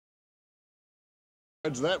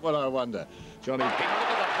It's that what I wonder. Johnny. Look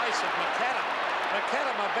at the pace of McAdam.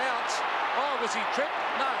 McAdam a bounce. Oh, was he tripped?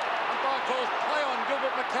 No. Umpire calls play on. Gilbert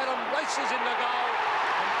McAdam races into goal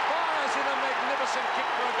and fires in a magnificent kick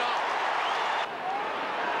for a goal.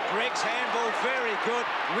 Greg's handball, very good.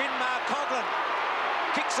 Winmar Coughlin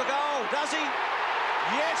kicks a goal, does he?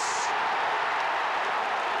 Yes!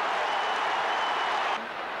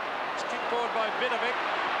 It's kicked forward by Vidovic.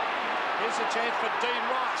 Here's a chance for Dean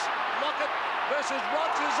Rice. Lockett versus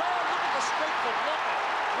Rogers. Oh, look at the strength of Lockett.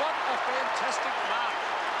 What a fantastic mark.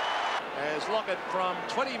 As Lockett from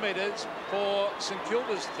 20 metres for St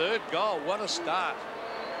Kilda's third goal. What a start.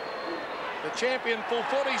 The champion full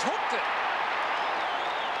 40's hooked it.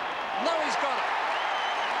 No, he's got it.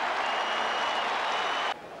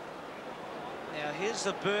 Now here's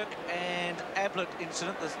the Burke and Ablett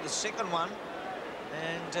incident, the second one.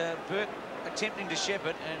 And Burke attempting to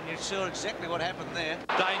shepherd, and you saw exactly what happened there.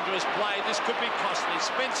 Dangerous play. This could be costly.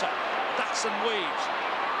 Spencer ducks and weaves.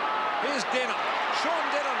 Here's Denham. Sean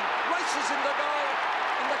Denham races into goal,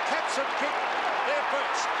 and the Cats have kicked their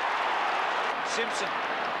first. Simpson,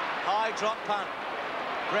 high drop punt.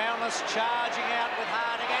 Brownless charging out with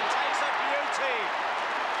Harding and takes a beauty.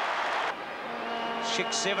 Schick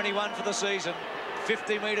 71 for the season.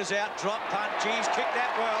 50 metres out, drop punt. Geez, kicked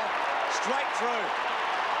that well. Straight through.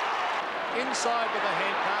 Inside with a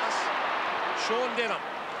hand pass. Sean Denham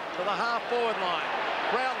to the half-forward line.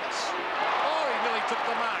 Brownless. Oh, he nearly took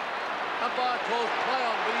the mark. Umpire calls play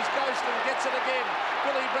on, but he's ghosted and gets it again.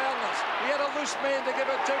 Billy Brownless. He had a loose man to give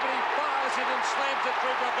it to, but he fires it and slams it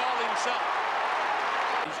through for a goal himself.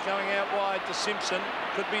 He's going out wide to Simpson.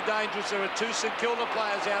 Could be dangerous. There are two St Kilda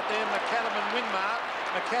players out there, McAdam and Winmar.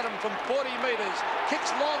 McAdam from 40 metres.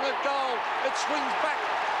 Kicks long at goal. It swings back.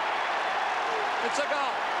 It's a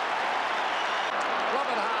goal.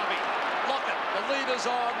 Robert Harvey. Lockett. The leader's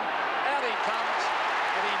on. Out he comes.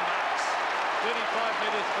 But he marks. 35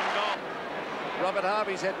 metres from goal. Robert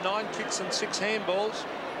Harvey's had 9 kicks and 6 handballs.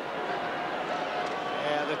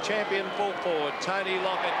 Now the champion full forward, Tony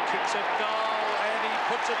Lockett, kicks it goal.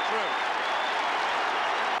 Puts it through.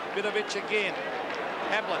 Vidovic again.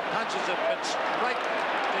 Ablett punches it, but straight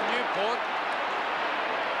to Newport.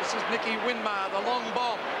 This is Nicky Winmar, the long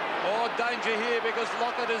bomb. Oh, danger here because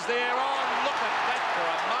Lockett is there. Oh, look at that for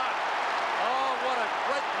a mark. Oh, what a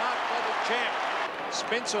great mark by the champ.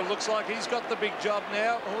 Spencer looks like he's got the big job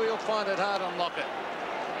now. Oh, he'll find it hard on Lockett.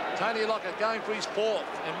 Tony Lockett going for his 4th,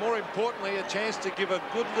 and more importantly, a chance to give a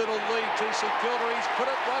good little lead to St Kilda. He's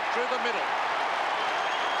put it right through the middle.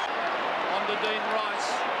 To Dean Rice.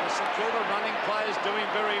 The St Kilda running players doing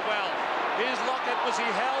very well. Here's Lockett. Was he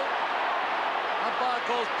held? Umpire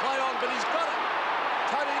calls play on, but he's got it.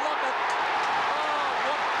 Tony Lockett. Oh,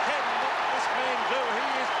 what can this man do? He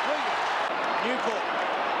is brilliant. Newport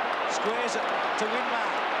squares it to Winmar.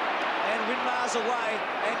 And Winmar's away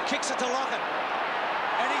and kicks it to Lockett.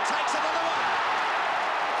 And he takes another one.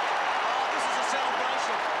 Oh, this is a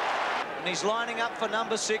celebration. And he's lining up for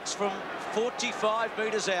number 6 from 45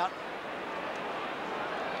 metres out.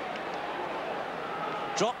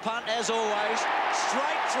 Drop punt, as always,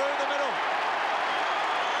 straight through the middle.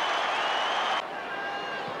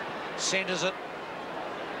 Centres it.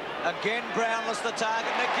 Again, Brownless the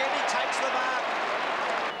target, and again he takes the mark.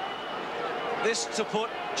 This to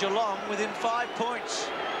put Geelong within 5 points.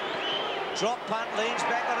 Drop punt, leans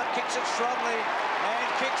back on it, kicks it strongly, and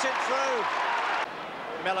kicks it through.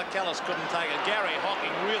 Malakalis couldn't take it. Gary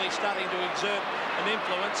Hocking really starting to exert an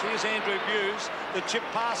influence. Here's Andrew Hughes. The chip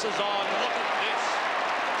passes on. Look at this.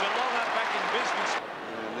 Geelong are back in business.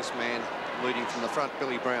 And this man leading from the front,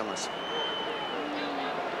 Billy Brownless.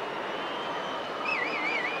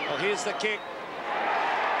 Well, here's the kick.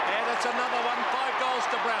 And it's another one. 5 goals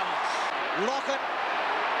to Brownless. Lockett.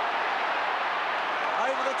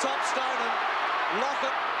 Over the top, Stonen.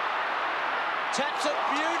 Lockett. Taps it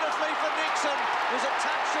beautifully for Nixon. Was it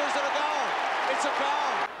touched or is it a goal? It's a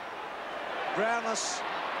goal. Brownless.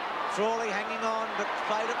 Frawley hanging on, but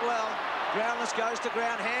played it well. Brownless goes to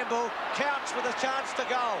ground, handball, counts with a chance to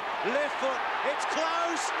go. Left foot, it's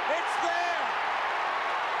close, it's there!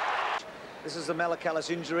 This is the Malakalis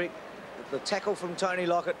injury. The tackle from Tony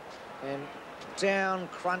Lockett, and down,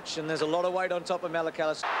 crunch, and there's a lot of weight on top of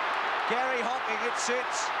Malakalis. Gary Hocking, it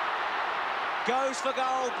sits. Goes for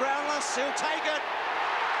goal, Brownless, he'll take it.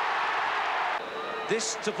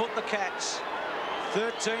 This to put the Cats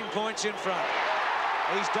 13 points in front.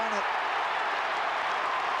 He's done it.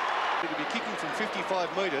 To be kicking from 55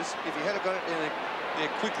 metres, if he had got it there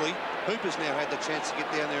quickly, Hooper's now had the chance to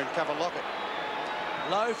get down there and cover Lockett.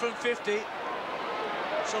 Low from 50.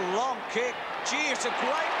 It's a long kick. Gee, it's a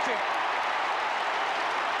great kick.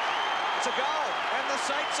 It's a goal, and the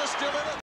Saints are still in it.